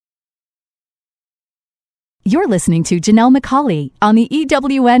You're listening to Janelle McCauley on the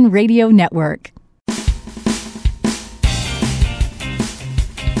EWN Radio Network.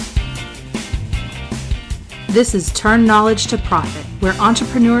 This is Turn Knowledge to Profit, where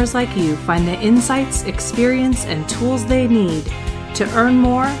entrepreneurs like you find the insights, experience, and tools they need to earn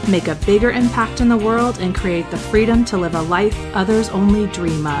more, make a bigger impact in the world, and create the freedom to live a life others only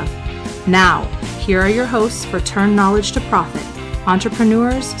dream of. Now, here are your hosts for Turn Knowledge to Profit,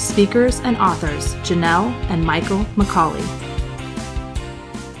 entrepreneurs, speakers, and authors, Janelle and Michael McCauley.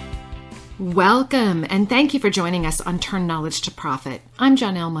 Welcome, and thank you for joining us on Turn Knowledge to Profit. I'm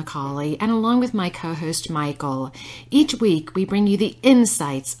Janelle McCauley, and along with my co-host Michael, each week we bring you the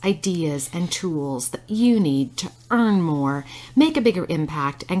insights, ideas, and tools that you need to earn more, make a bigger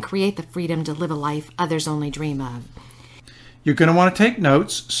impact, and create the freedom to live a life others only dream of. You're going to want to take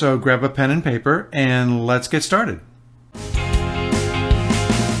notes, so grab a pen and paper, and let's get started.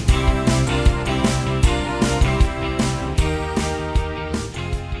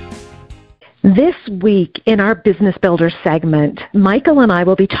 This week in our Business Builder segment, Michael and I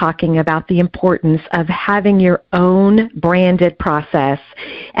will be talking about the importance of having your own branded process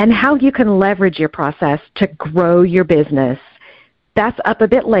and how you can leverage your process to grow your business. That's up a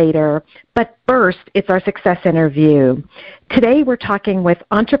bit later, but first, it's our success interview. Today, we're talking with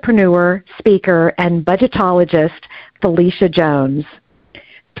entrepreneur, speaker, and budgetologist Phylecia Jones.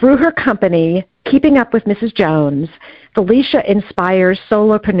 Through her company, Keeping Up with Mrs. Jones, Phylecia inspires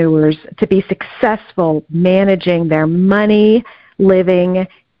solopreneurs to be successful managing their money, living,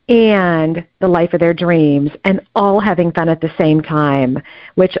 and the life of their dreams, and all having fun at the same time,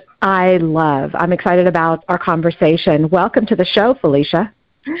 which I love. I'm excited about our conversation. Welcome to the show, Phylecia.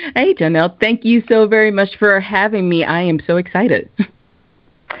 Hey, Janelle. Thank you so very much for having me. I am so excited.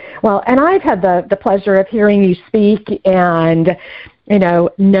 Well, and I've had the pleasure of hearing you speak and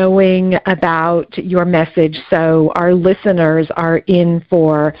knowing about your message. So our listeners are in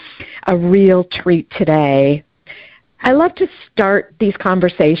for a real treat today. I love to start these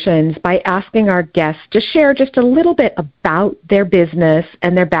conversations by asking our guests to share just a little bit about their business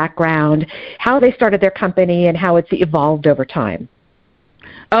and their background, how they started their company, and how it's evolved over time.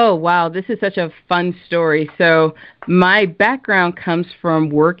 Oh, wow. This is such a fun story. So my background comes from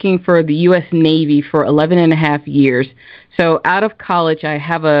working for the U.S. Navy for 11 and a half years. So out of college, I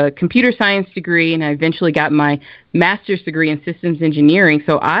have a computer science degree, and I eventually got my master's degree in systems engineering.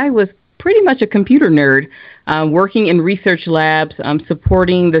 So I was pretty much a computer nerd, working in research labs,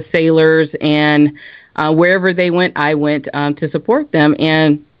 supporting the sailors, and wherever they went, I went to support them.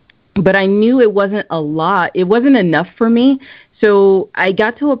 But I knew it wasn't a lot. It wasn't enough for me. So I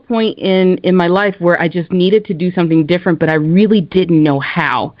got to a point in my life where I just needed to do something different, but I really didn't know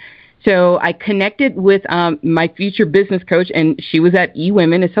how. So I connected with my future business coach, and she was at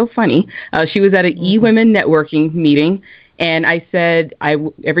eWomen. It's so funny. She was at an eWomen networking meeting, and I said,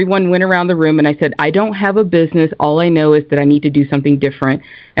 everyone went around the room, and I said, I don't have a business. All I know is that I need to do something different.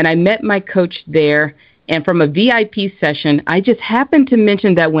 And I met my coach there, and from a VIP session, I just happened to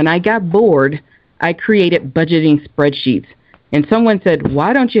mention that when I got bored, I created budgeting spreadsheets. And someone said,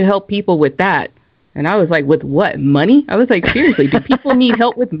 why don't you help people with that? And I was like, with what, money? I was like, seriously, do people need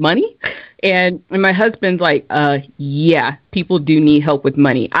help with money? And my husband's like, yeah, people do need help with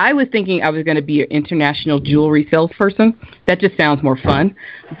money. I was thinking I was going to be an international jewelry salesperson. That just sounds more fun.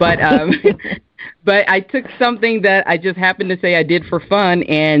 But but I took something that I just happened to say I did for fun,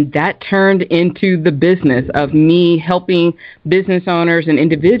 and that turned into the business of me helping business owners and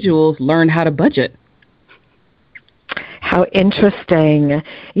individuals learn how to budget. How interesting.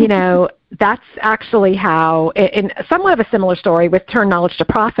 That's actually how, in somewhat of a similar story with Turn Knowledge to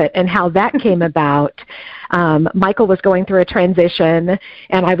Profit and how that came about. Michael was going through a transition,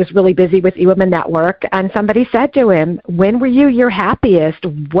 and I was really busy with eWomen Network, and somebody said to him, when were you your happiest?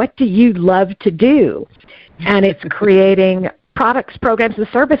 What do you love to do? And it's creating products, programs, and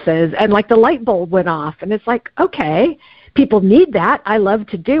services, and like the light bulb went off, and it's like, okay, people need that. I love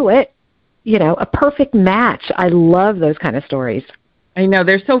to do it. A perfect match. I love those kind of stories. I know.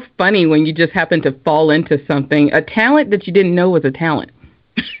 They're so funny when you just happen to fall into something, a talent that you didn't know was a talent.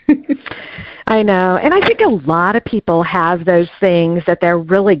 I know. And I think a lot of people have those things that they're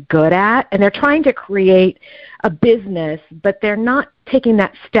really good at, and they're trying to create a business, but they're not taking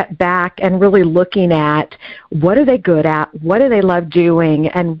that step back and really looking at what are they good at, what do they love doing,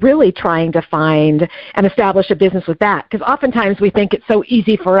 and really trying to find and establish a business with that. Because oftentimes we think it's so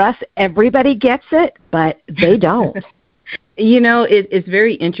easy for us, everybody gets it, but they don't. It's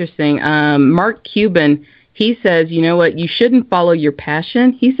very interesting. Mark Cuban, he says, you know what, you shouldn't follow your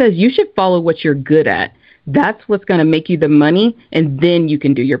passion. He says you should follow what you're good at. That's what's going to make you the money, and then you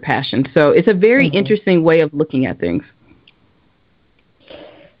can do your passion. So it's a very interesting way of looking at things.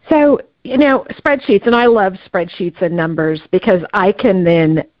 So, spreadsheets, and I love spreadsheets and numbers because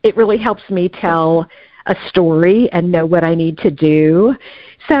it really helps me tell a story and know what I need to do.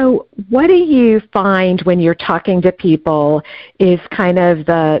 So what do you find when you're talking to people is kind of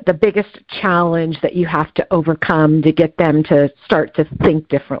the biggest challenge that you have to overcome to get them to start to think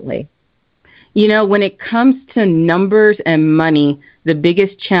differently? When it comes to numbers and money, the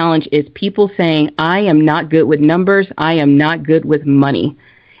biggest challenge is people saying, I am not good with numbers, I am not good with money.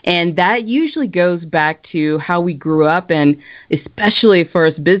 And that usually goes back to how we grew up, and especially for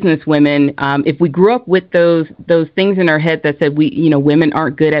us business women, if we grew up with those things in our head that said women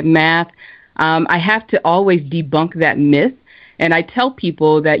aren't good at math, I have to always debunk that myth. And I tell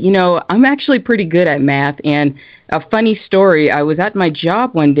people that, I'm actually pretty good at math. And a funny story, I was at my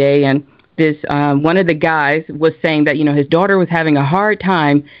job one day, and this one of the guys was saying that, his daughter was having a hard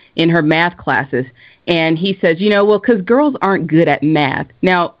time in her math classes. And he says, well, because girls aren't good at math.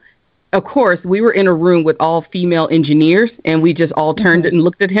 Now, of course, we were in a room with all female engineers, and we just all turned and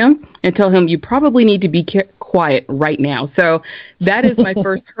looked at him and told him, you probably need to be quiet right now. So that is my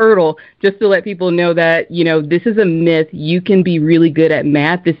first hurdle, just to let people know that, this is a myth. You can be really good at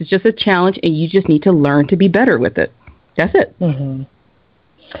math. This is just a challenge, and you just need to learn to be better with it. That's it. Mm-hmm.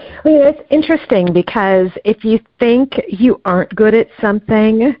 Well, it's interesting because if you think you aren't good at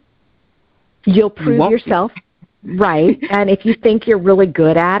something, you'll prove yourself right. And if you think you're really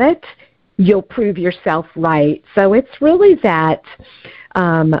good at it, you'll prove yourself right. So it's really that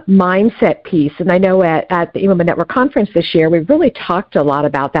mindset piece. And I know at the eWomen Network Conference this year, we've really talked a lot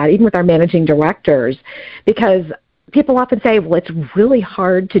about that, even with our managing directors, because people often say, well, it's really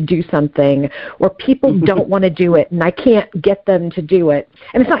hard to do something, or people don't want to do it, and I can't get them to do it.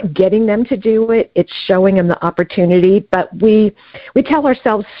 And it's not getting them to do it, it's showing them the opportunity. But we tell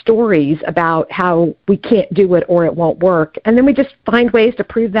ourselves stories about how we can't do it or it won't work, and then we just find ways to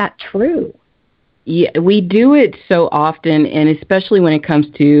prove that true. Yeah, we do it so often, and especially when it comes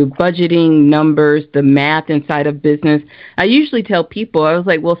to budgeting, numbers, the math inside of business. I usually tell people, I was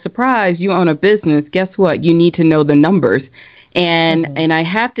like, well, surprise, you own a business. Guess what? You need to know the numbers. And I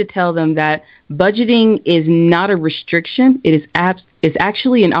have to tell them that budgeting is not a restriction. It is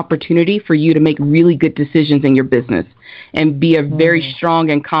actually an opportunity for you to make really good decisions in your business and be a very strong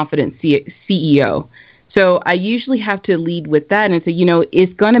and confident CEO. So I usually have to lead with that and say,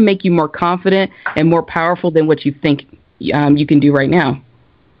 it's going to make you more confident and more powerful than what you think you can do right now.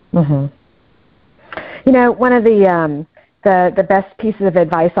 Mm-hmm. One of the best pieces of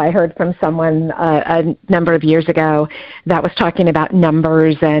advice I heard from someone a number of years ago that was talking about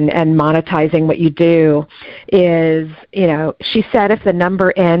numbers and monetizing what you do is, she said if the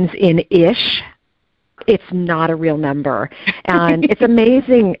number ends in ish, it's not a real number. And it's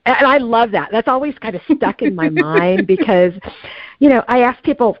amazing. And I love that. That's always kind of stuck in my mind because, I ask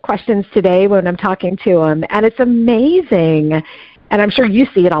people questions today when I'm talking to them, and it's amazing. And I'm sure you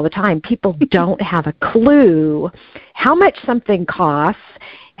see it all the time. People don't have a clue how much something costs,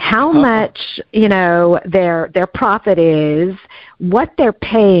 how much, their profit is, what they're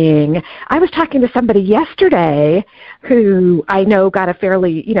paying. I was talking to somebody yesterday who I know got a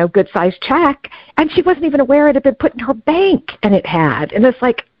fairly, good-sized check, and she wasn't even aware it had been put in her bank, and it had. And it's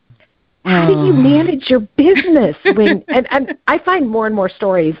like, how do you manage your business? And I find more and more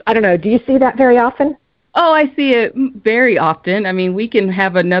stories. I don't know. Do you see that very often? Oh, I see it very often. I mean, we can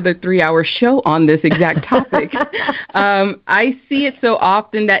have another 3-hour show on this exact topic. I see it so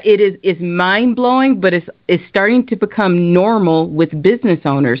often that it's mind-blowing, but it's starting to become normal with business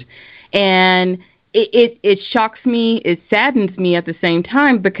owners. And it shocks me, it saddens me at the same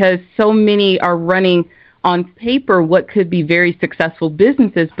time because so many are running on paper what could be very successful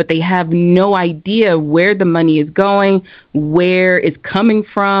businesses, but they have no idea where the money is going, where it's coming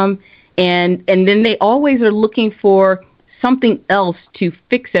from. And then they always are looking for something else to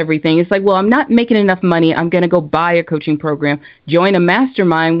fix everything. It's like, well, I'm not making enough money. I'm going to go buy a coaching program, join a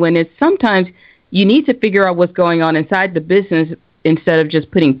mastermind, when it's sometimes you need to figure out what's going on inside the business instead of just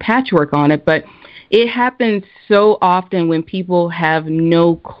putting patchwork on it. But it happens so often when people have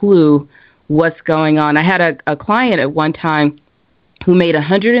no clue what's going on. I had a client at one time who made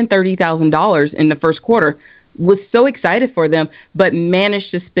 $130,000 in the first quarter, was so excited for them, but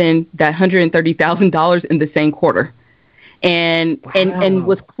managed to spend that $130,000 in the same quarter, and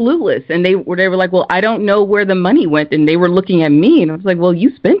was clueless. And they were like, well, I don't know where the money went. And they were looking at me, and I was like, well,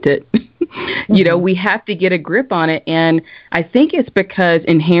 you spent it. We have to get a grip on it. And I think it's because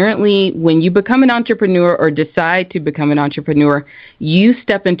inherently when you become an entrepreneur or decide to become an entrepreneur, you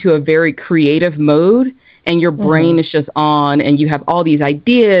step into a very creative mode. and your brain is just on, and you have all these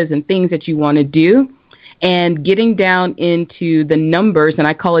ideas and things that you want to do. And getting down into the numbers, and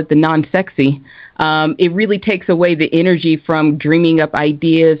I call it the non-sexy, it really takes away the energy from dreaming up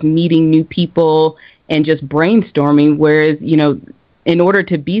ideas, meeting new people, and just brainstorming. Whereas, in order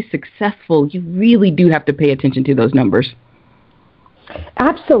to be successful, you really do have to pay attention to those numbers.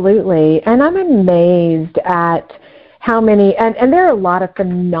 Absolutely. And I'm amazed at how many, and there are a lot of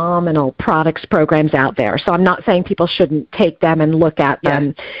phenomenal products programs out there, so I'm not saying people shouldn't take them and look at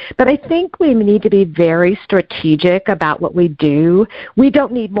them, but I think we need to be very strategic about what we do. We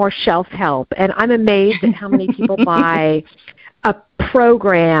don't need more shelf help, and I'm amazed at how many people buy a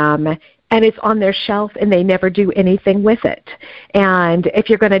program and it's on their shelf and they never do anything with it. And if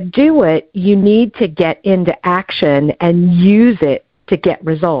you're going to do it, you need to get into action and use it to get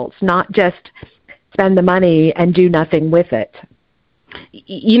results, not just spend the money and do nothing with it.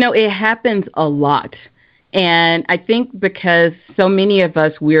 It happens a lot. And I think because so many of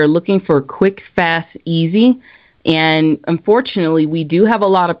us, we're looking for quick, fast, easy. And unfortunately, we do have a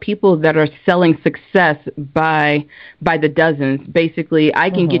lot of people that are selling success by the dozens. Basically, I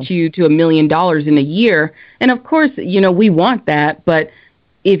can get you to $1 million in a year. And of course, we want that. But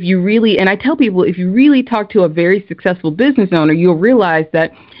if you really, and I tell people, if you really talk to a very successful business owner, you'll realize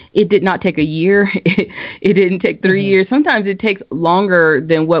that it did not take a year. It didn't take 3 years. Sometimes it takes longer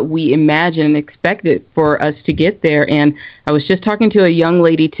than what we imagined and expected for us to get there. And I was just talking to a young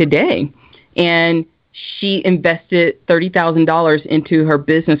lady today, and she invested $30,000 into her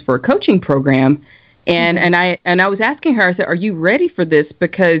business for a coaching program. And I was asking her, I said, are you ready for this?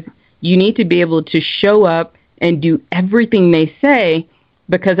 Because you need to be able to show up and do everything they say,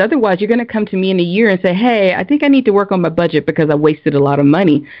 because otherwise you're going to come to me in a year and say, hey, I think I need to work on my budget because I wasted a lot of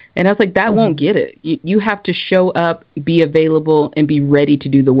money. And I was like, that won't get it. You have to show up, be available, and be ready to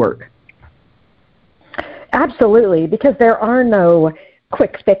do the work. Absolutely, because there are no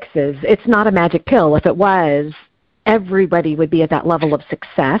quick fixes. It's not a magic pill. If it was, everybody would be at that level of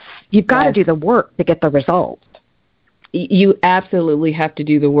success. You've got to do the work to get the results. You absolutely have to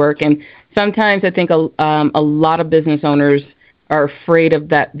do the work. And sometimes I think a lot of business owners are afraid of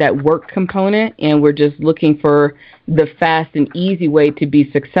that work component, and we're just looking for the fast and easy way to be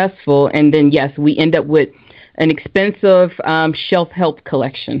successful. And then, yes, we end up with an expensive shelf help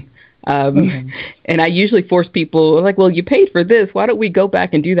collection. And I usually force people, like, well, you paid for this. Why don't we go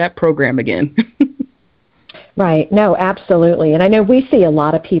back and do that program again? Right. No, absolutely. And I know we see a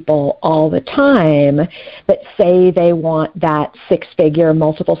lot of people all the time that say they want that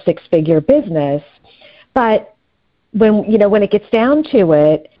multiple six-figure business, but when it gets down to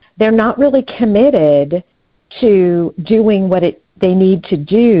it, they're not really committed to doing what they need to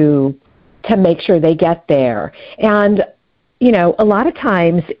do to make sure they get there. And, a lot of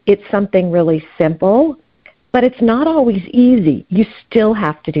times it's something really simple, but it's not always easy. You still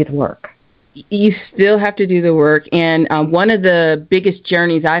have to do the work. You still have to do the work. And one of the biggest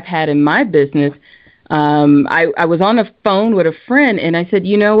journeys I've had in my business, I was on the phone with a friend, and I said,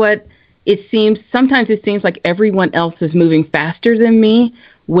 you know what? Sometimes it seems like everyone else is moving faster than me,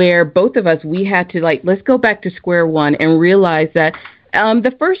 where both of us, we had to let's go back to square one and realize that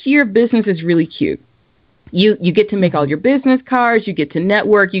the first year of business is really cute. You get to make all your business cards, you get to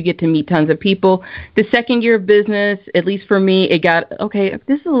network, you get to meet tons of people. The second year of business, at least for me, it got, okay,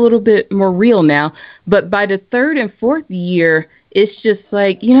 this is a little bit more real now. But by the third and fourth year, it's just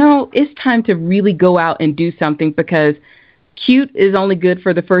it's time to really go out and do something, because cute is only good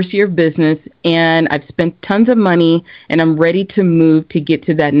for the first year of business, and I've spent tons of money, and I'm ready to move to get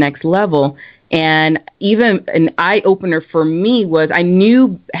to that next level. And even an eye-opener for me was, I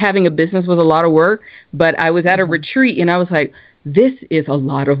knew having a business was a lot of work, but I was at a retreat, and I was like, this is a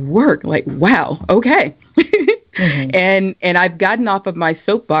lot of work. Like, wow, okay. And I've gotten off of my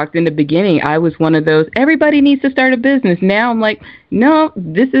soapbox. In the beginning, I was one of those, everybody needs to start a business. Now I'm like, no,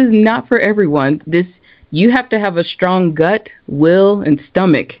 this is not for everyone. You have to have a strong gut, will, and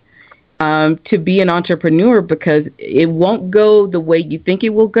stomach to be an entrepreneur, because it won't go the way you think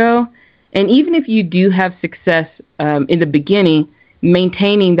it will go. And even if you do have success in the beginning,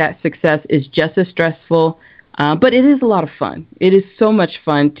 maintaining that success is just as stressful, but it is a lot of fun. It is so much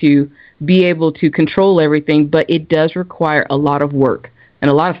fun to be able to control everything, but it does require a lot of work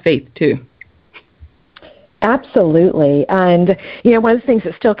and a lot of faith, too. Absolutely. And, one of the things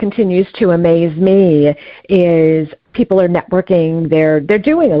that still continues to amaze me is people are networking. They're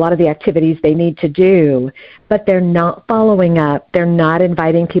doing a lot of the activities they need to do, but they're not following up. They're not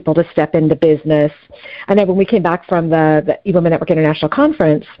inviting people to step into business. I know when we came back from the eWomen Network International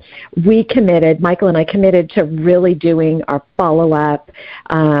Conference, Michael and I committed to really doing our follow-up,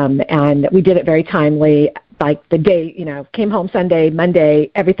 and we did it very timely. Like the day, came home Sunday, Monday,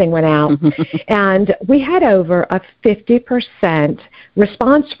 everything went out. And we had over a 50%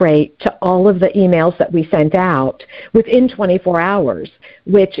 response rate to all of the emails that we sent out within 24 hours,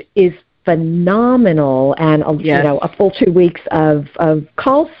 which is phenomenal, and a full 2 weeks of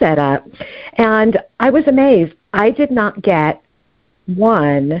call setup. And I was amazed. I did not get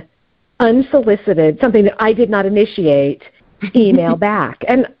one unsolicited, something that I did not initiate, email back.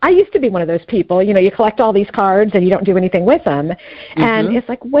 And I used to be one of those people, you collect all these cards and you don't do anything with them. And it's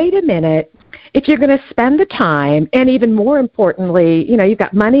like, wait a minute, if you're going to spend the time, and even more importantly, you've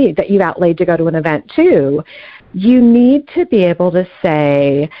got money that you've outlaid to go to an event too, you need to be able to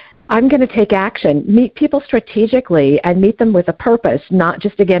say, I'm going to take action, meet people strategically, and meet them with a purpose, not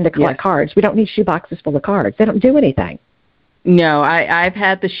just, again, to collect cards. We don't need shoe boxes full of cards. They don't do anything. No, I've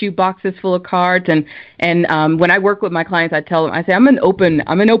had the shoe boxes full of cards, and when I work with my clients, I tell them, I say, I'm an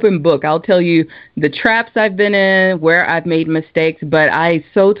open book. I'll tell you the traps I've been in, where I've made mistakes, but I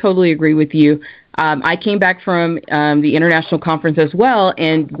so totally agree with you. I came back from the international conference as well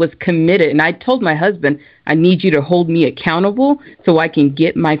and was committed, and I told my husband, I need you to hold me accountable so I can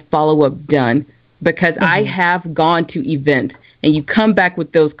get my follow-up done, because I have gone to events, and you come back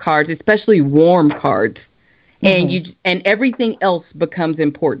with those cards, especially warm cards. And and everything else becomes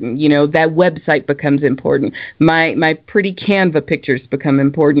important. That website becomes important. My pretty Canva pictures become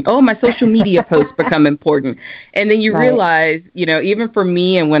important. Oh, my social media posts become important. And then you realize, even for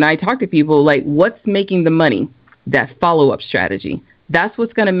me, and when I talk to people, like, what's making the money? That follow-up strategy. That's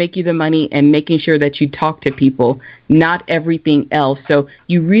what's going to make you the money, and making sure that you talk to people, not everything else. So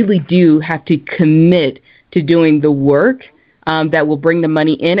you really do have to commit to doing the work that will bring the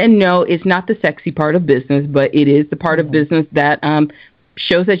money in. And no, it's not the sexy part of business, but it is the part of business that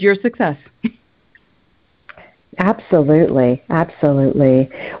shows that you're a success. Absolutely. Absolutely.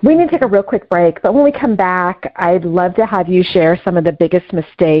 We need to take a real quick break, but when we come back, I'd love to have you share some of the biggest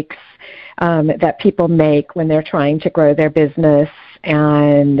mistakes that people make when they're trying to grow their business,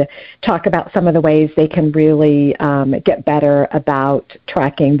 and talk about some of the ways they can really get better about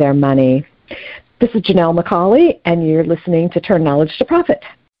tracking their money. This is Janelle McCauley, and you're listening to Turn Knowledge to Profit.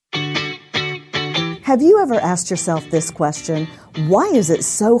 Have you ever asked yourself this question? Why is it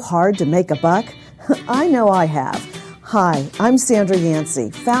so hard to make a buck? I know I have. Hi, I'm Sandra Yancey,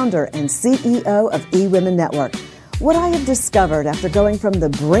 founder and CEO of eWomen Network. What I have discovered after going from the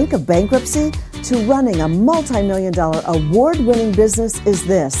brink of bankruptcy to running a multi-million-dollar award-winning business is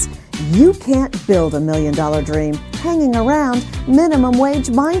this: you can't build $1 million dream hanging around minimum wage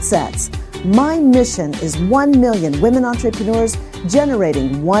mindsets. My mission is 1 million women entrepreneurs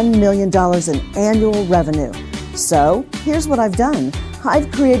generating $1 million in annual revenue. So here's what I've done. I've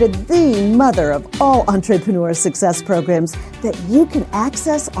created the mother of all entrepreneur success programs that you can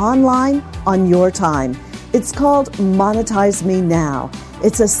access online on your time. It's called Monetize Me Now.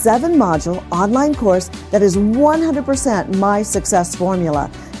 It's a 7-module online course that is 100% my success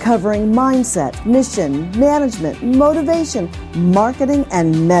formula, covering mindset, mission, management, motivation, marketing,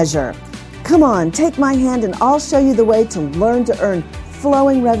 and measure. Come on, take my hand and I'll show you the way to learn to earn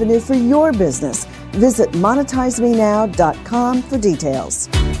flowing revenue for your business. Visit monetizemenow.com for details.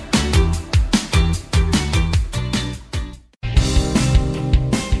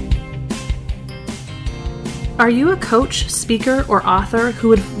 Are you a coach, speaker, or author who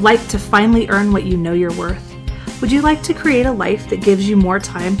would like to finally earn what you know you're worth? Would you like to create a life that gives you more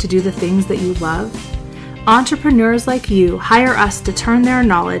time to do the things that you love? Entrepreneurs like you hire us to turn their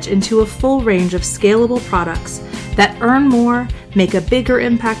knowledge into a full range of scalable products that earn more, make a bigger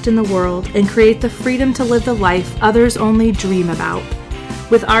impact in the world, and create the freedom to live the life others only dream about.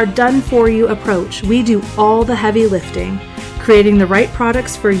 With our done-for-you approach, we do all the heavy lifting, creating the right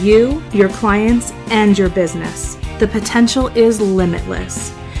products for you, your clients, and your business. The potential is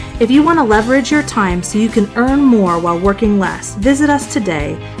limitless. If you want to leverage your time so you can earn more while working less, visit us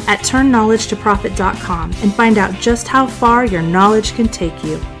today at turnknowledgetoprofit.com and find out just how far your knowledge can take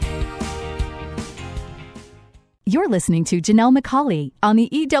you. You're listening to Janelle McCauley on the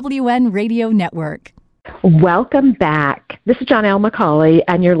EWN Radio Network. Welcome back. This is Janelle McCauley,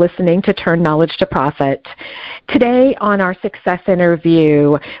 and you're listening to Turn Knowledge to Profit. Today on our success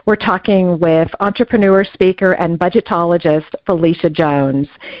interview, we're talking with entrepreneur, speaker, and budgetologist Phylecia Jones.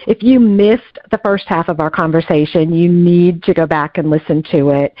 If you missed the first half of our conversation, you need to go back and listen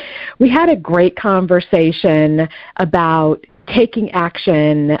to it. We had a great conversation about taking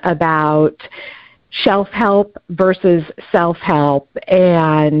action, about shelf-help versus self-help.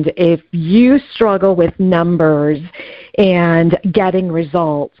 And if you struggle with numbers and getting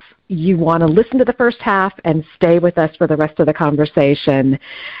results, you want to listen to the first half and stay with us for the rest of the conversation.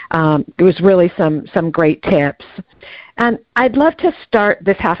 It was really some great tips. And I'd love to start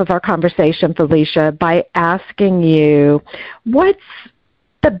this half of our conversation, Phylecia, by asking you, what's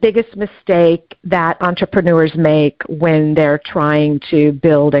the biggest mistake that entrepreneurs make when they're trying to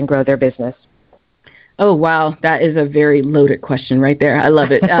build and grow their business? Oh, wow. That is a very loaded question right there. I love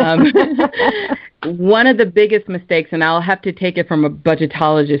it. One of the biggest mistakes, and I'll have to take it from a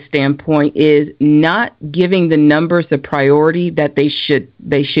budgetologist standpoint, is not giving the numbers the priority that they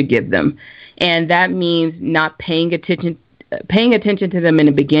should give them. And that means not paying attention to them in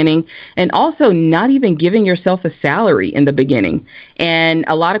the beginning, and also not even giving yourself a salary in the beginning. And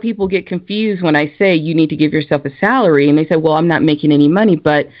a lot of people get confused when I say you need to give yourself a salary, and they say, well, I'm not making any money.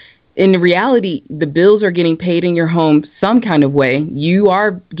 But in reality, the bills are getting paid in your home some kind of way. You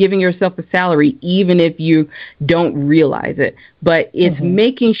are giving yourself a salary, even if you don't realize it. But it's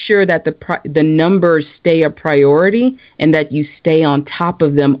making sure that the numbers stay a priority and that you stay on top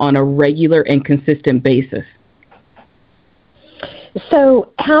of them on a regular and consistent basis.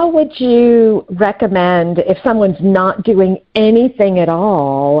 So how would you recommend, if someone's not doing anything at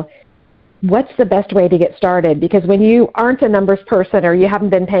all, what's the best way to get started? Because when you aren't a numbers person or you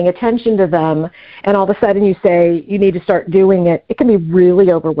haven't been paying attention to them, and all of a sudden you say you need to start doing it, it can be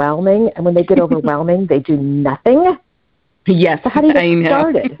really overwhelming. And when they get overwhelming, they do nothing. Yes, so how do you get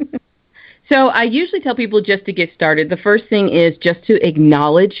started? So I usually tell people just to get started. The first thing is just to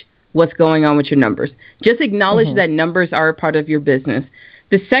acknowledge what's going on with your numbers. Just acknowledge that numbers are a part of your business.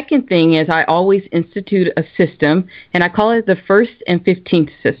 The second thing is I always institute a system, and I call it the 1st and 15th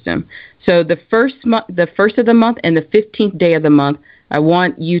system. So the first of the month and the 15th day of the month, I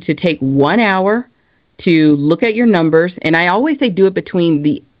want you to take 1 hour to look at your numbers. And I always say do it between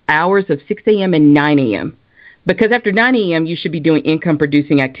the hours of 6 a.m. and 9 a.m. Because after 9 a.m., you should be doing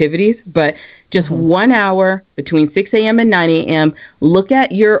income-producing activities. But just 1 hour between 6 a.m. and 9 a.m., look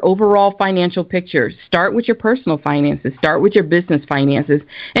at your overall financial picture. Start with your personal finances. Start with your business finances.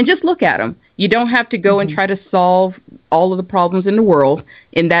 And just look at them. You don't have to go and try to solve all of the problems in the world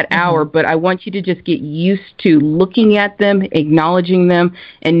in that hour, but I want you to just get used to looking at them, acknowledging them,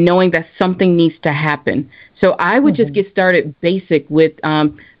 and knowing that something needs to happen. So I would just get started basic with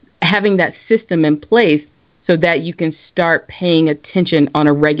having that system in place so that you can start paying attention on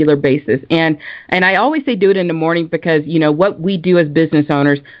a regular basis. And I always say do it in the morning because, you know, what we do as business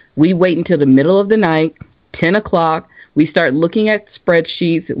owners, we wait until the middle of the night, 10 o'clock. We start looking at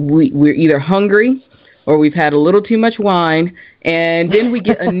spreadsheets. We're either hungry or we've had a little too much wine, and then we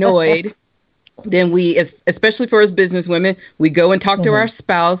get annoyed. Then we, especially for us business women, we go and talk to our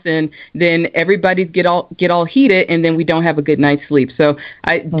spouse, and then everybody get all heated, and then we don't have a good night's sleep. So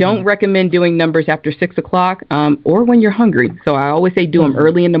I don't recommend doing numbers after 6 o'clock or when you're hungry. So I always say do them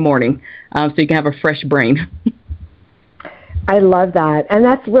early in the morning so you can have a fresh brain. I love that. And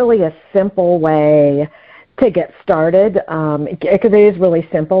that's really a simple way to get started because it is really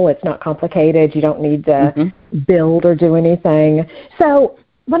simple. It's not complicated. You don't need to build or do anything. So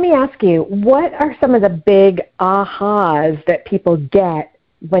let me ask you, what are some of the big ahas that people get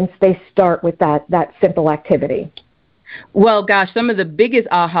once they start with that simple activity? Well, gosh, some of the biggest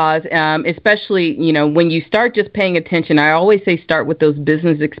ahas, especially, you know, when you start just paying attention, I always say start with those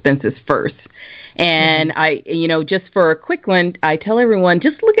business expenses first. And just for a quick one, I tell everyone,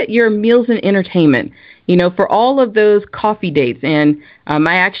 just look at your meals and entertainment, you know, for all of those coffee dates. And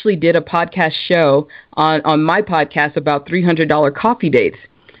I actually did a podcast show on my podcast about $300 coffee dates.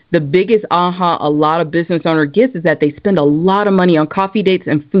 The biggest aha a lot of business owners gets is that they spend a lot of money on coffee dates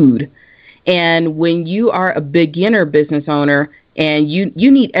and food. And when you are a beginner business owner and you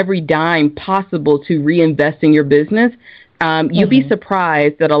need every dime possible to reinvest in your business, you'll be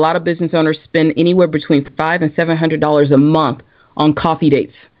surprised that a lot of business owners spend anywhere between $500 and $700 a month on coffee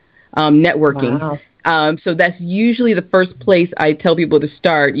dates, networking. Wow. So that's usually the first place I tell people to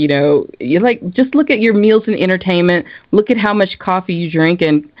start. You know, just look at your meals and entertainment. Look at how much coffee you drink,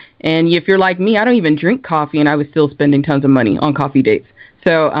 and if you're like me, I don't even drink coffee, and I was still spending tons of money on coffee dates.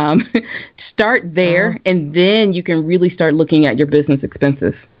 So start there, and then you can really start looking at your business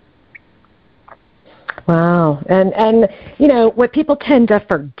expenses. Wow. And you know, what people tend to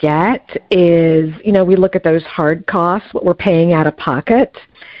forget is, you know, we look at those hard costs, what we're paying out of pocket,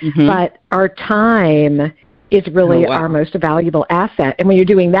 but our time is really our most valuable asset. And when you're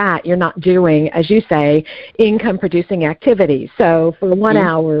doing that, you're not doing, as you say, income-producing activities. So for a 1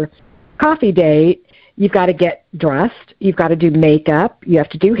 hour coffee date, you've got to get dressed, you've got to do makeup, you have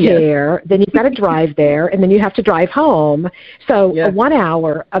to do hair, then you've got to drive there, and then you have to drive home. So a 1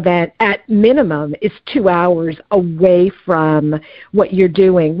 hour event at minimum is 2 hours away from what you're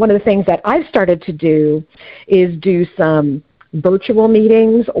doing. One of the things that I've started to do is do some virtual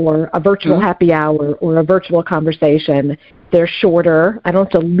meetings or a virtual happy hour or a virtual conversation. They're shorter. I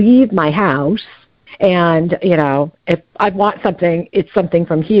don't have to leave my house. And, if I want something, it's something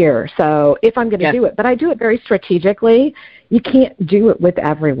from here. So if I'm going to do it, but I do it very strategically, you can't do it with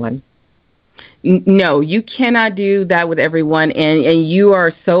everyone. No, you cannot do that with everyone. And you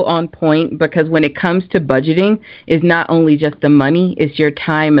are so on point, because when it comes to budgeting, it's not only just the money, it's your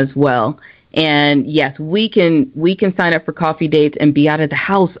time as well. And yes, we can sign up for coffee dates and be out of the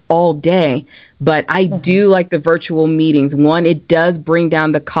house all day. But I do like the virtual meetings. One, it does bring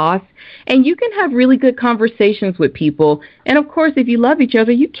down the cost, and you can have really good conversations with people. And of course, if you love each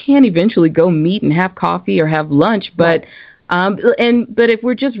other, you can eventually go meet and have coffee or have lunch. But but if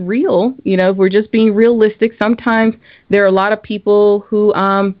we're just real, if we're just being realistic, sometimes there are a lot of people who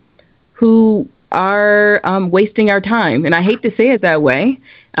are wasting our time. And I hate to say it that way,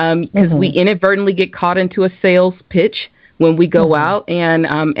 because we inadvertently get caught into a sales pitch when we go out. And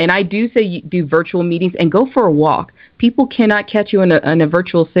I do say you do virtual meetings and go for a walk. People cannot catch you in a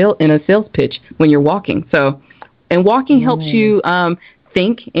virtual sales pitch when you're walking. So, and walking helps you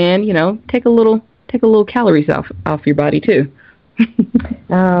think and take a little calories off your body too.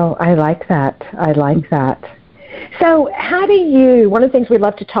 Oh, I like that. So one of the things we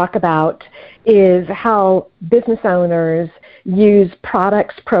love to talk about is how business owners use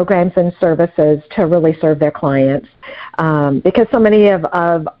products, programs, and services to really serve their clients. Because so many of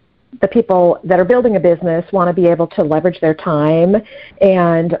the people that are building a business want to be able to leverage their time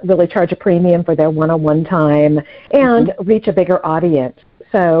and really charge a premium for their one-on-one time and reach a bigger audience.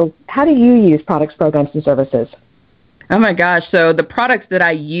 So how do you use products, programs, and services? Oh my gosh. So the products that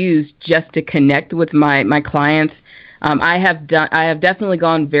I use just to connect with my clients, I have definitely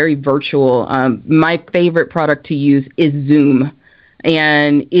gone very virtual. My favorite product to use is Zoom,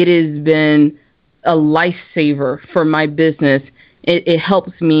 and it has been a lifesaver for my business. It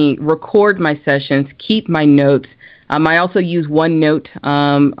helps me record my sessions, keep my notes. I also use OneNote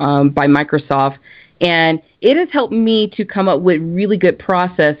by Microsoft, and it has helped me to come up with really good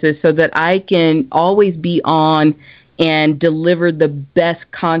processes so that I can always be on and deliver the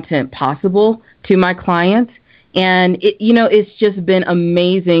best content possible to my clients. And it's just been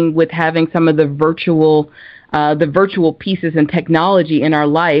amazing with having some of the virtual pieces and technology in our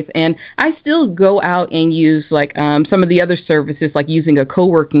life. And I still go out and use some of the other services, like using a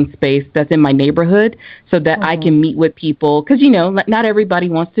co-working space that's in my neighborhood so that I can meet with people. Because, not everybody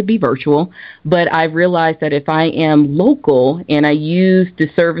wants to be virtual, but I've realized that if I am local and I use the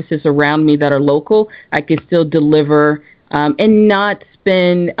services around me that are local, I can still deliver and not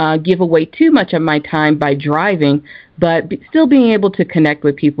give away too much of my time by driving, but still being able to connect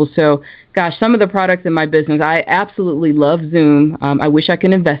with people. So, gosh, some of the products in my business, I absolutely love Zoom. I wish I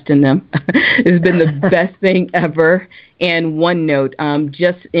could invest in them. It's been the best thing ever. And OneNote,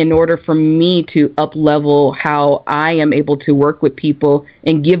 just in order for me to up-level how I am able to work with people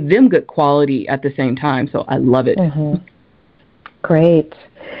and give them good quality at the same time. So I love it. Great.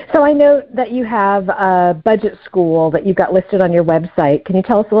 So I know that you have a budget school that you've got listed on your website. Can you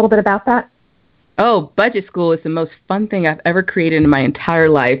tell us a little bit about that? Oh, budget school is the most fun thing I've ever created in my entire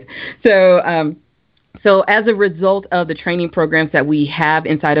life. So as a result of the training programs that we have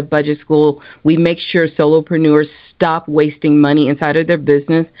inside of budget school, we make sure solopreneurs stop wasting money inside of their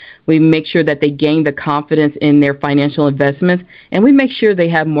business. We make sure that they gain the confidence in their financial investments, and we make sure they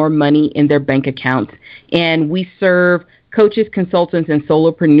have more money in their bank accounts. And we serve coaches, consultants, and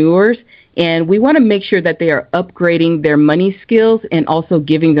solopreneurs, and we want to make sure that they are upgrading their money skills and also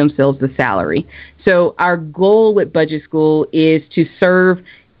giving themselves the salary. So our goal with Budget School is to serve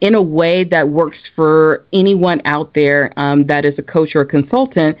in a way that works for anyone out there that is a coach or a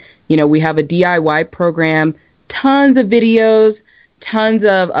consultant. We have a DIY program, tons of videos, tons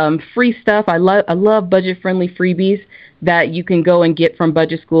of free stuff. I love budget-friendly freebies that you can go and get from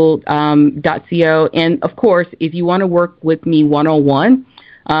budgetschool.co. And, of course, if you want to work with me one-on-one,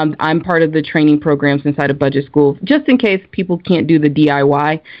 I'm part of the training programs inside of Budget School, just in case people can't do the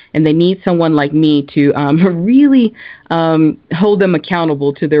DIY and they need someone like me to really hold them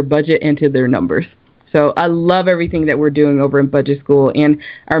accountable to their budget and to their numbers. So I love everything that we're doing over in Budget School, and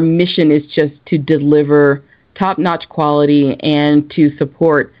our mission is just to deliver top-notch quality and to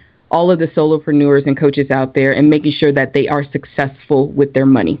support all of the solopreneurs and coaches out there and making sure that they are successful with their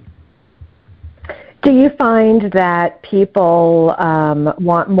money. Do you find that people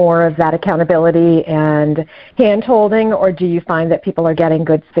want more of that accountability and hand-holding, or do you find that people are getting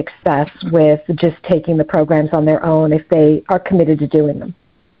good success with just taking the programs on their own if they are committed to doing them?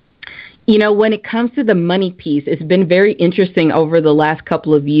 When it comes to the money piece, it's been very interesting over the last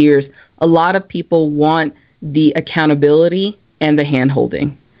couple of years. A lot of people want the accountability and the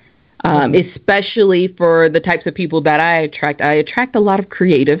hand-holding. Especially for the types of people that I attract. I attract a lot of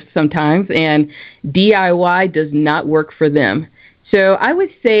creatives sometimes, and DIY does not work for them. So I would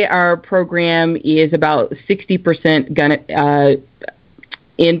say our program is about 60%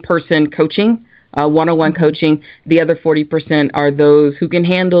 in-person coaching, one-on-one coaching. The other 40% are those who can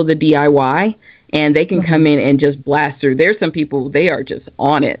handle the DIY, and they can come in and just blast through. There's some people, they are just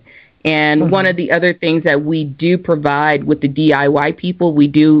on it. And one of the other things that we do provide with the DIY people, we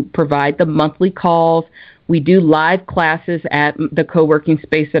do provide the monthly calls. We do live classes at the co-working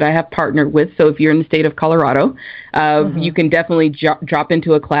space that I have partnered with. So if you're in the state of Colorado, you can definitely drop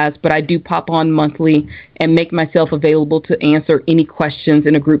into a class. But I do pop on monthly and make myself available to answer any questions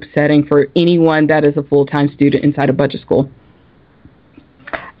in a group setting for anyone that is a full-time student inside of budget school.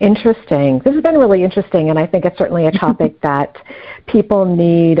 Interesting. This has been really interesting, and I think it's certainly a topic that people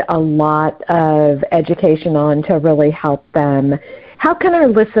need a lot of education on to really help them. How can our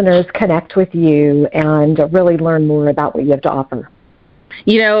listeners connect with you and really learn more about what you have to offer?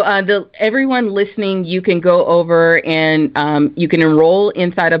 Everyone listening, you can go over and you can enroll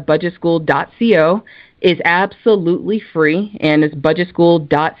inside of budgetschool.co. It's absolutely free, and it's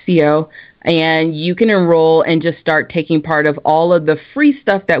budgetschool.co. And you can enroll and just start taking part of all of the free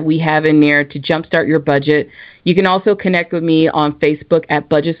stuff that we have in there to jumpstart your budget. You can also connect with me on Facebook at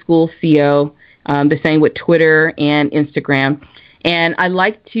Budget School CO, the same with Twitter and Instagram. And I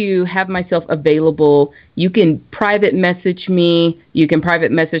like to have myself available. You can private message me. You can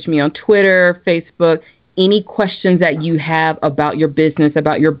private message me on Twitter, Facebook. Any questions that you have about your business,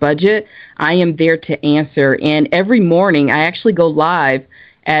 about your budget, I am there to answer. And every morning, I actually go live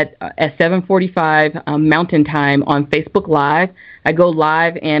at 7:45 Mountain Time on Facebook Live. I go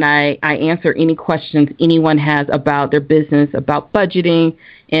live and I answer any questions anyone has about their business, about budgeting,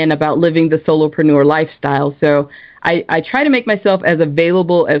 and about living the solopreneur lifestyle. So I try to make myself as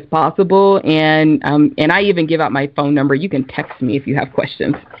available as possible, and I even give out my phone number. You can text me if you have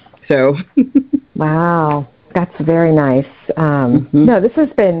questions. So. Wow, that's very nice. No, this has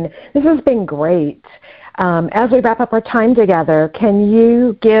been great. As we wrap up our time together, can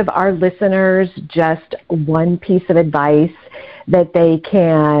you give our listeners just one piece of advice that they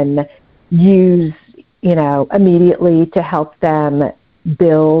can use, immediately to help them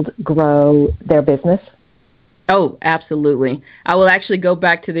build, grow their business? Oh, absolutely. I will actually go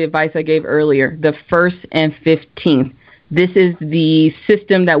back to the advice I gave earlier, the 1st and 15th. This is the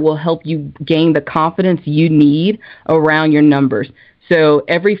system that will help you gain the confidence you need around your numbers. So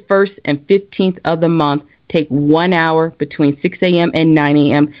every 1st and 15th of the month, take 1 hour between 6 a.m. and 9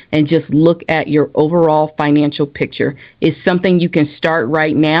 a.m. and just look at your overall financial picture. It's something you can start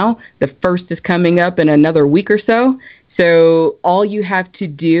right now. The 1st is coming up in another week or so. So all you have to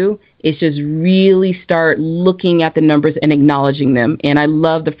do is just really start looking at the numbers and acknowledging them. And I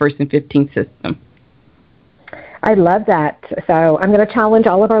love the 1st and 15th system. I love that. So I'm going to challenge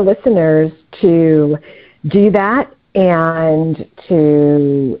all of our listeners to do that and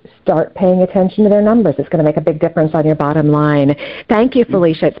to start paying attention to their numbers. It's going to make a big difference on your bottom line. Thank you,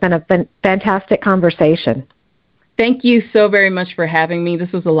 Phylecia. It's been a fantastic conversation. Thank you so very much for having me.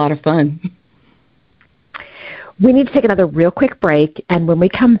 This was a lot of fun. We need to take another real quick break, and when we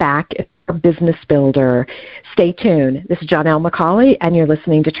come back, it's our business builder. Stay tuned. This is Janelle McCauley, and you're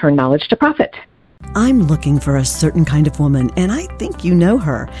listening to Turn Knowledge to Profit. I'm looking for a certain kind of woman, and I think you know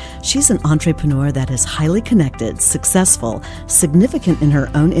her. She's an entrepreneur that is highly connected, successful, significant in her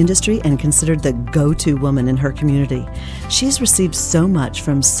own industry, and considered the go-to woman in her community. She's received so much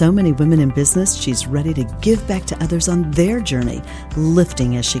from so many women in business, she's ready to give back to others on their journey,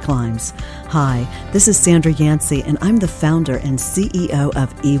 lifting as she climbs. Hi, this is Sandra Yancey, and I'm the founder and CEO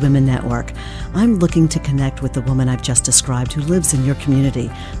of eWomen Network. I'm looking to connect with the woman I've just described who lives in your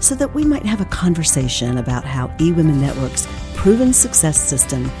community so that we might have a conversation about how eWomen Network's proven success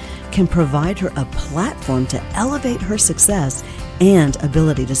system can provide her a platform to elevate her success and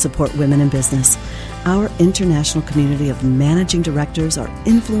ability to support women in business. Our international community of managing directors are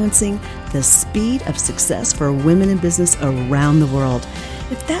influencing the speed of success for women in business around the world.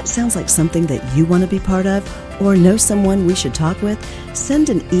 If that sounds like something that you want to be part of or know someone we should talk with, send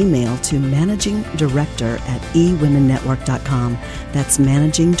an email to managingdirector@ewomennetwork.com. That's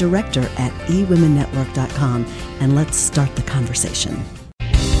managingdirector@ewomennetwork.com. And let's start the conversation.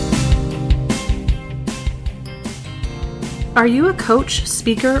 Are you a coach,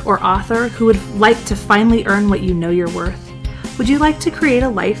 speaker, or author who would like to finally earn what you know you're worth? Would you like to create a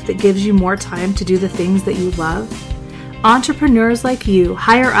life that gives you more time to do the things that you love? Entrepreneurs like you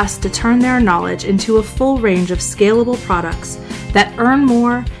hire us to turn their knowledge into a full range of scalable products that earn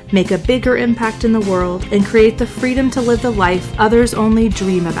more, make a bigger impact in the world, and create the freedom to live the life others only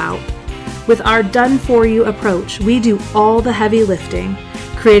dream about. With our done-for-you approach, we do all the heavy lifting,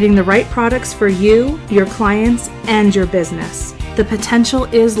 creating the right products for you, your clients, and your business. The potential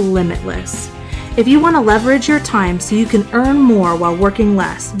is limitless. If you want to leverage your time so you can earn more while working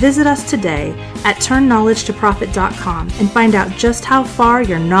less, visit us today at turnknowledgetoprofit.com and find out just how far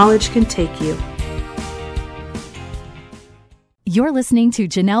your knowledge can take you. You're listening to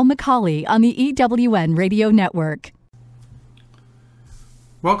Janelle McCauley on the EWN Radio Network.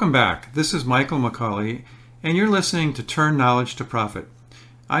 Welcome back. This is Michael McCauley, and you're listening to Turn Knowledge to Profit.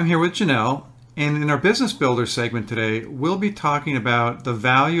 I'm here with Janelle, and in our Business Builder segment today, we'll be talking about the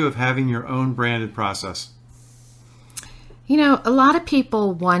value of having your own branded process. You know, a lot of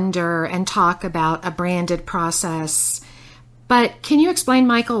people wonder and talk about a branded process, but can you explain,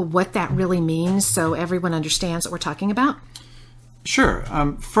 Michael, what that really means so everyone understands what we're talking about? Sure.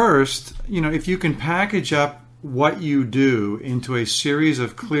 First, if you can package up what you do into a series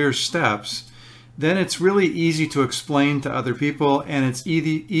of clear steps, then it's really easy to explain to other people, and it's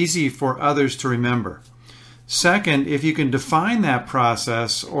easy for others to remember. Second, if you can define that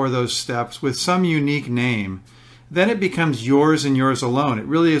process or those steps with some unique name, then it becomes yours and yours alone. It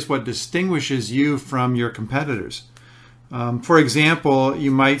really is what distinguishes you from your competitors. For example,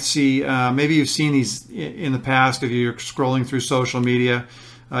 you might see, maybe you've seen these in the past if you're scrolling through social media.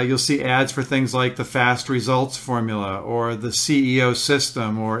 You'll see ads for things like the Fast Results Formula or the CEO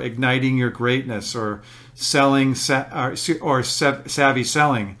System or Igniting Your Greatness or Savvy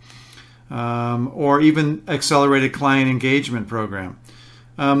Selling or even Accelerated Client Engagement Program.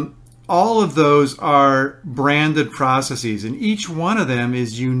 All of those are branded processes, and each one of them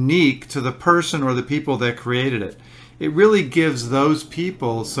is unique to the person or the people that created it. It really gives those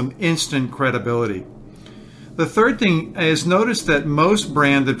people some instant credibility. The third thing is notice that most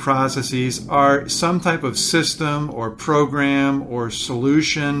branded processes are some type of system or program or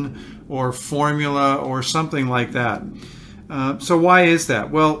solution or formula or something like that. So why is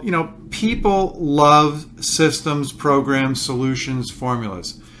that? Well, people love systems, programs, solutions,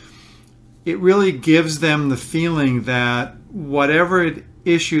 formulas. It really gives them the feeling that whatever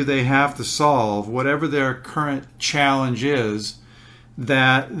issue they have to solve, whatever their current challenge is,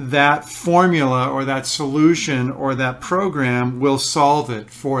 that formula or that solution or that program will solve it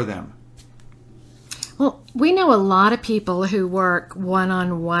for them. Well, we know a lot of people who work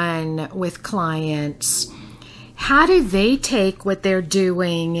one-on-one with clients. How do they take what they're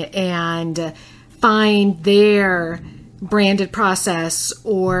doing and find their branded process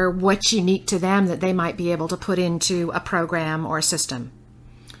or what's unique to them that they might be able to put into a program or a system?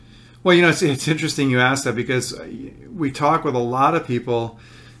 Well, it's interesting you ask that because we talk with a lot of people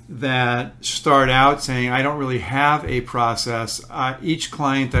that start out saying, I don't really have a process. Each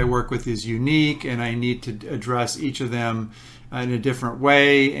client I work with is unique, and I need to address each of them in a different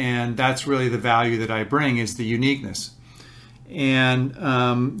way, and that's really the value that I bring is the uniqueness. And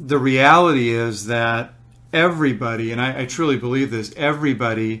the reality is that everybody, and I truly believe this,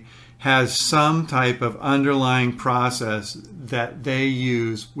 everybody has some type of underlying process that they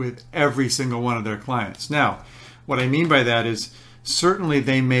use with every single one of their clients. Now, what I mean by that is certainly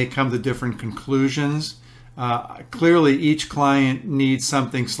they may come to different conclusions. Clearly, each client needs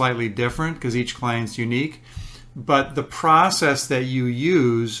something slightly different because each client's unique. But the process that you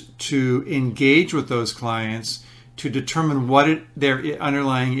use to engage with those clients to determine what their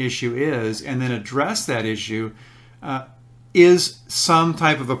underlying issue is and then address that issue is some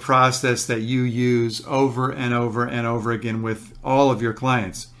type of a process that you use over and over and over again with all of your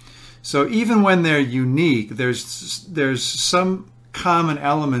clients. So even when they're unique, there's some common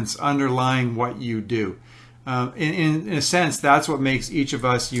elements underlying what you do. In a sense, that's what makes each of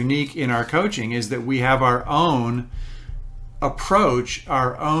us unique in our coaching, is that we have our own approach,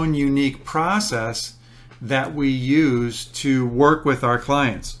 our own unique process that we use to work with our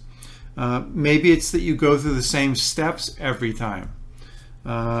clients. Maybe it's that you go through the same steps every time.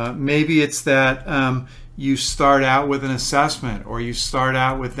 Maybe it's that you start out with an assessment, or you start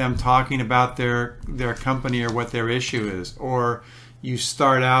out with them talking about their company or what their issue is, or you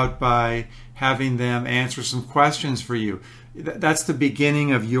start out by having them answer some questions for you. That's the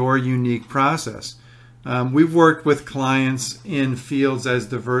beginning of your unique process. We've worked with clients in fields as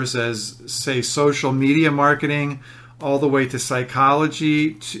diverse as, say, social media marketing, all the way to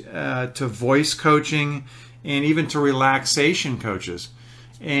psychology, to voice coaching, and even to relaxation coaches.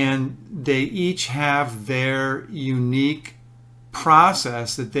 And they each have their unique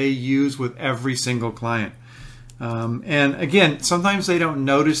process that they use with every single client. And again, sometimes they don't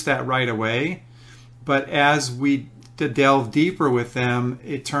notice that right away, but as we delve deeper with them,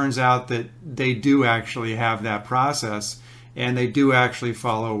 it turns out that they do actually have that process, and they do actually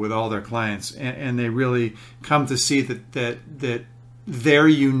follow with all their clients, and they really come to see that their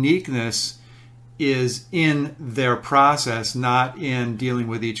uniqueness is in their process, not in dealing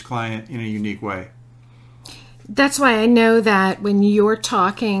with each client in a unique way. That's why I know that when you're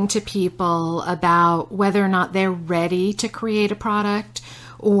talking to people about whether or not they're ready to create a product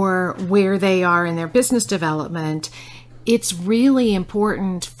or where they are in their business development, it's really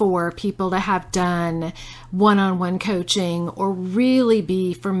important for people to have done one-on-one coaching or really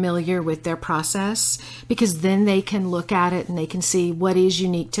be familiar with their process, because then they can look at it and they can see what is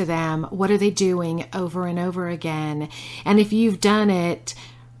unique to them, what are they doing over and over again. And if you've done it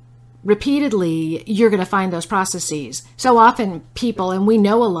repeatedly, you're going to find those processes. So often people, and we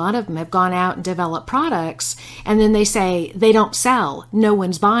know a lot of them, have gone out and developed products, and then they say they don't sell, no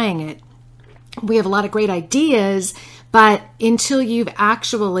one's buying it. We have a lot of great ideas, but until you've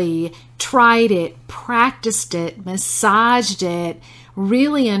actually tried it, practiced it, massaged it,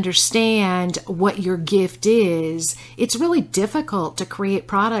 really understand what your gift is, it's really difficult to create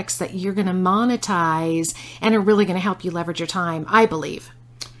products that you're going to monetize and are really going to help you leverage your time, I believe.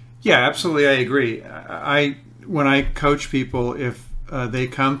 Yeah, absolutely. I agree. When I coach people, if they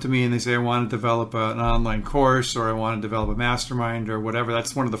come to me and they say, I want to develop an online course, or I want to develop a mastermind or whatever,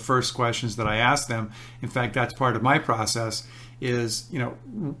 that's one of the first questions that I ask them. In fact, that's part of my process is,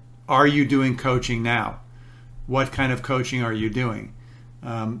 are you doing coaching now? What kind of coaching are you doing?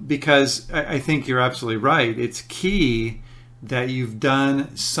 Because I think you're absolutely right. It's key that you've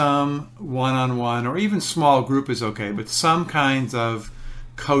done some one-on-one, or even small group is okay, but some kinds of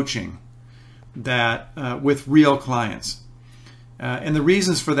coaching that with real clients. And the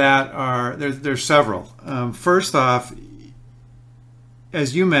reasons for that are, there's several. First off,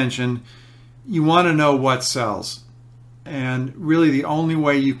 as you mentioned, you want to know what sells. And really the only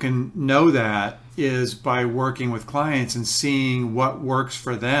way you can know that is by working with clients and seeing what works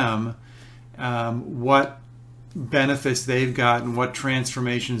for them, what benefits they've gotten, what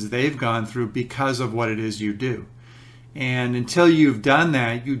transformations they've gone through because of what it is you do. And until you've done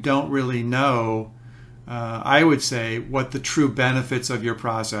that, you don't really know, I would say, what the true benefits of your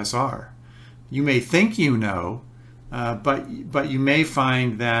process are. You may think you know, but you may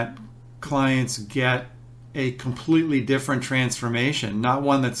find that clients get a completely different transformation, not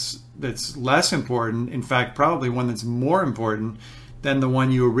one that's less important, in fact, probably one that's more important than the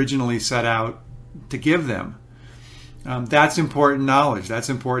one you originally set out to give them. That's important knowledge. That's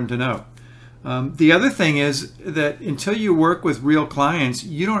important to know. The other thing is that until you work with real clients,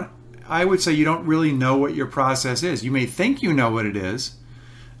 I would say you don't really know what your process is. You may think you know what it is,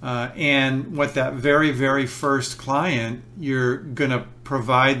 and what that very, very first client, you're going to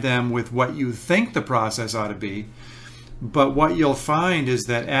provide them with what you think the process ought to be. But what you'll find is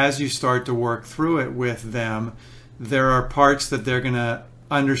that as you start to work through it with them, there are parts that they're going to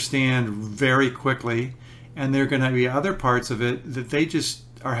understand very quickly, and there are going to be other parts of it that they just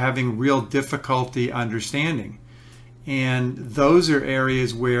are having real difficulty understanding. And those are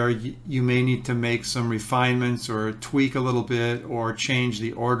areas where you may need to make some refinements or tweak a little bit, or change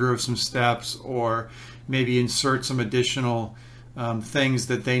the order of some steps, or maybe insert some additional things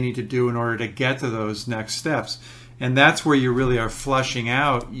that they need to do in order to get to those next steps. And that's where you really are fleshing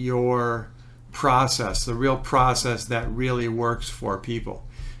out your process, the real process that really works for people.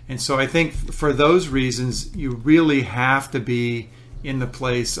 And so I think for those reasons, you really have to be in the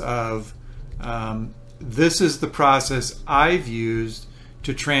place of this is the process I've used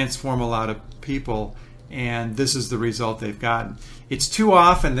to transform a lot of people, and this is the result they've gotten. It's too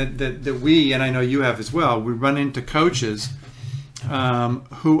often that we, and I know you have as well, we run into coaches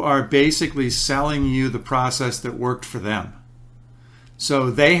who are basically selling you the process that worked for them.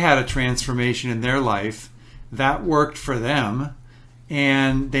 So they had a transformation in their life that worked for them,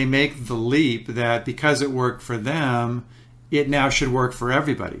 and they make the leap that because it worked for them, it now should work for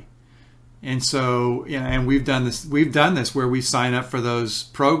everybody. And so, and we've done this where we sign up for those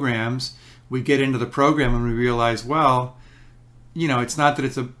programs, we get into the program and we realize, well, it's not that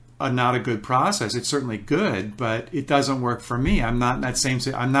it's not a good process. It's certainly good, but it doesn't work for me. I'm not in that same,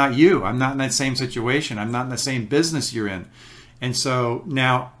 I'm not you. I'm not in that same situation. I'm not in the same business you're in. And so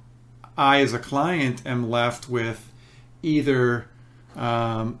now I, as a client, am left with either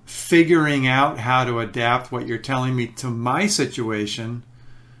figuring out how to adapt what you're telling me to my situation,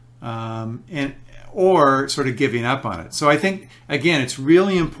 or sort of giving up on it. So I think, again, it's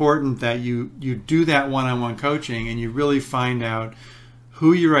really important that you do that one-on-one coaching and you really find out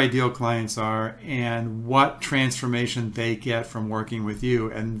who your ideal clients are and what transformation they get from working with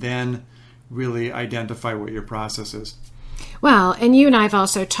you, and then really identify what your process is. Well, and you and I have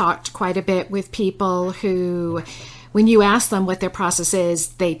also talked quite a bit with people who, when you ask them what their process is,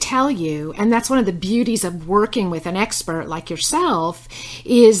 they tell you. And that's one of the beauties of working with an expert like yourself,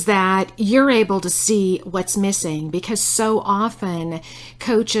 is that you're able to see what's missing, because so often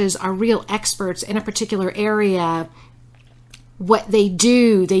coaches are real experts in a particular area. What they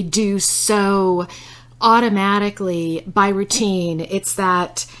do so automatically by routine. It's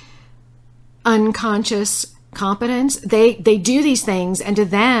that unconscious competence. They do these things, and to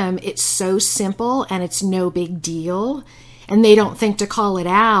them it's so simple and it's no big deal, and they don't think to call it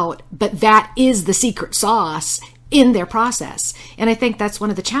out, but that is the secret sauce in their process. And I think that's one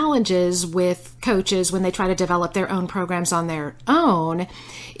of the challenges with coaches when they try to develop their own programs on their own,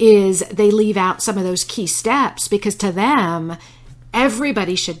 is they leave out some of those key steps, because to them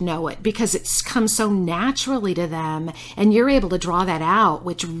everybody should know it, because it's come so naturally to them, and you're able to draw that out,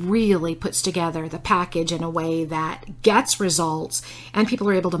 which really puts together the package in a way that gets results, and people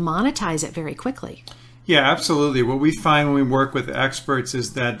are able to monetize it very quickly. Yeah, absolutely. What we find when we work with experts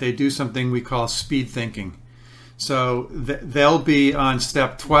is that they do something we call speed thinking. So they'll be on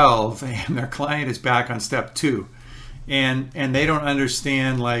step 12 and their client is back on step 2, and they don't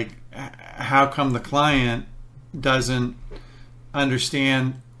understand, like, how come the client doesn't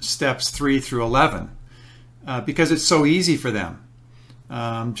understand steps 3 through 11, because it's so easy for them.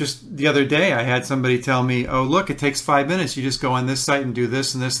 Just the other day, I had somebody tell me, "Oh, look, it takes 5 minutes. You just go on this site and do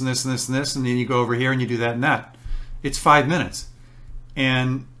this and this and this and this and this, and then you go over here and you do that and that. It's 5 minutes."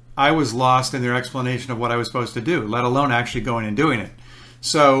 And I was lost in their explanation of what I was supposed to do, let alone actually going and doing it.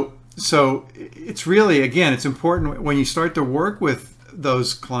 So it's really, again, it's important when you start to work with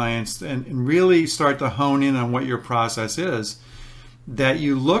those clients and really start to hone in on what your process is, that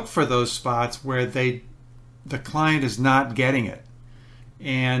you look for those spots where the client is not getting it,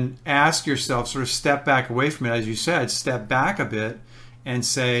 and ask yourself, sort of step back away from it, as you said, step back a bit and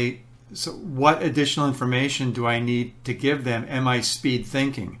say, so what additional information do I need to give them? Am I speed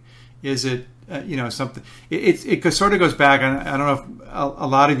thinking? Is it something? It sort of goes back. I don't know if a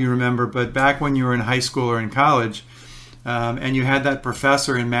lot of you remember, but back when you were in high school or in college, and you had that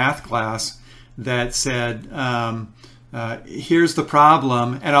professor in math class that said, here's the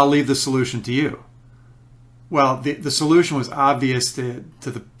problem, and I'll leave the solution to you. Well, the solution was obvious to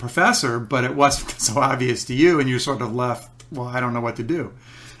the professor, but it wasn't so obvious to you, and you're sort of left, well, I don't know what to do.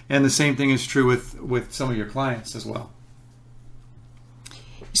 And the same thing is true with some of your clients as well.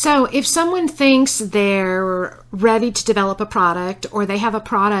 So if someone thinks they're ready to develop a product, or they have a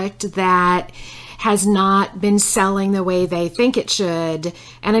product that has not been selling the way they think it should,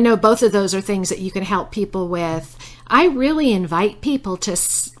 and I know both of those are things that you can help people with, I really invite people to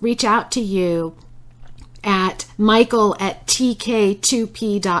reach out to you at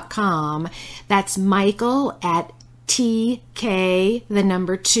michael@tk2p.com. That's Michael at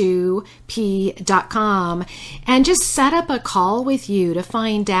tk2p.com, and just set up a call with you to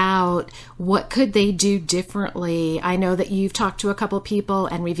find out what could they do differently. I know that you've talked to a couple people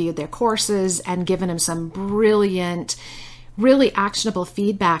and reviewed their courses and given them some brilliant, really actionable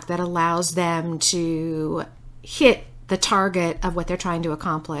feedback that allows them to hit the target of what they're trying to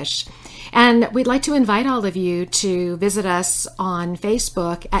accomplish. And we'd like to invite all of you to visit us on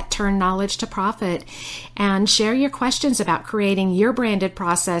Facebook at Turn Knowledge to Profit and share your questions about creating your branded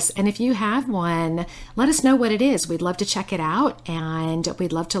process. And if you have one, let us know what it is. We'd love to check it out, and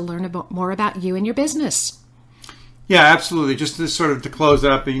we'd love to learn more about you and your business. Yeah, absolutely. Just to close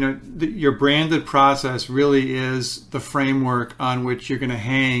up, your branded process really is the framework on which you're going to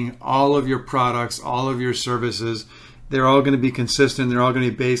hang all of your products, all of your services. They're all going to be consistent. They're all going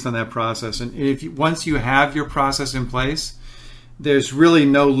to be based on that process. And once you have your process in place, there's really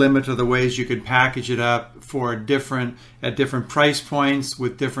no limit to the ways you could package it up at different price points,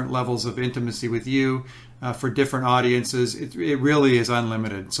 with different levels of intimacy with you, for different audiences. It really is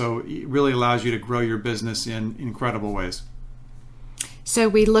unlimited. So it really allows you to grow your business in incredible ways. So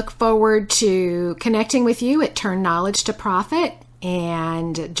we look forward to connecting with you at Turn Knowledge to Profit,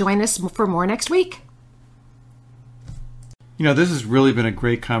 and join us for more next week. This has really been a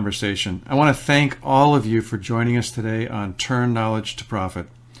great conversation. I want to thank all of you for joining us today on Turn Knowledge to Profit.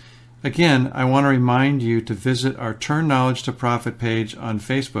 Again, I want to remind you to visit our Turn Knowledge to Profit page on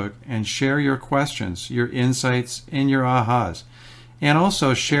Facebook and share your questions, your insights, and your ahas. And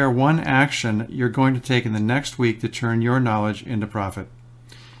also share one action you're going to take in the next week to turn your knowledge into profit.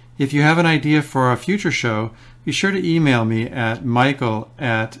 If you have an idea for a future show, be sure to email me at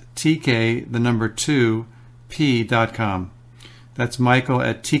michael@tk2p.com. That's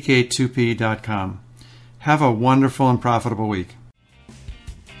michael@tk2p.com. Have a wonderful and profitable week.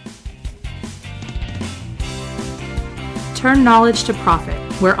 Turn knowledge to profit,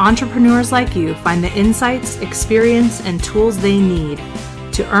 where entrepreneurs like you find the insights, experience, and tools they need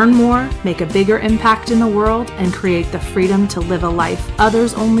to earn more, make a bigger impact in the world, and create the freedom to live a life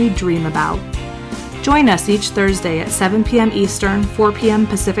others only dream about. Join us each Thursday at 7 p.m. Eastern, 4 p.m.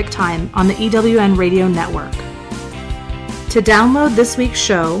 Pacific Time on the EWN Radio Network. To download this week's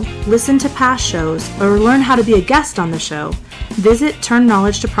show, listen to past shows, or learn how to be a guest on the show, visit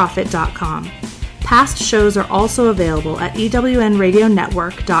turnknowledgetoprofit.com. Past shows are also available at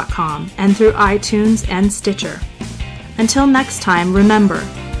ewnradionetwork.com and through iTunes and Stitcher. Until next time, remember,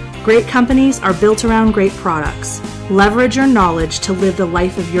 great companies are built around great products. Leverage your knowledge to live the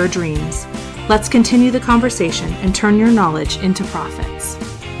life of your dreams. Let's continue the conversation and turn your knowledge into profits.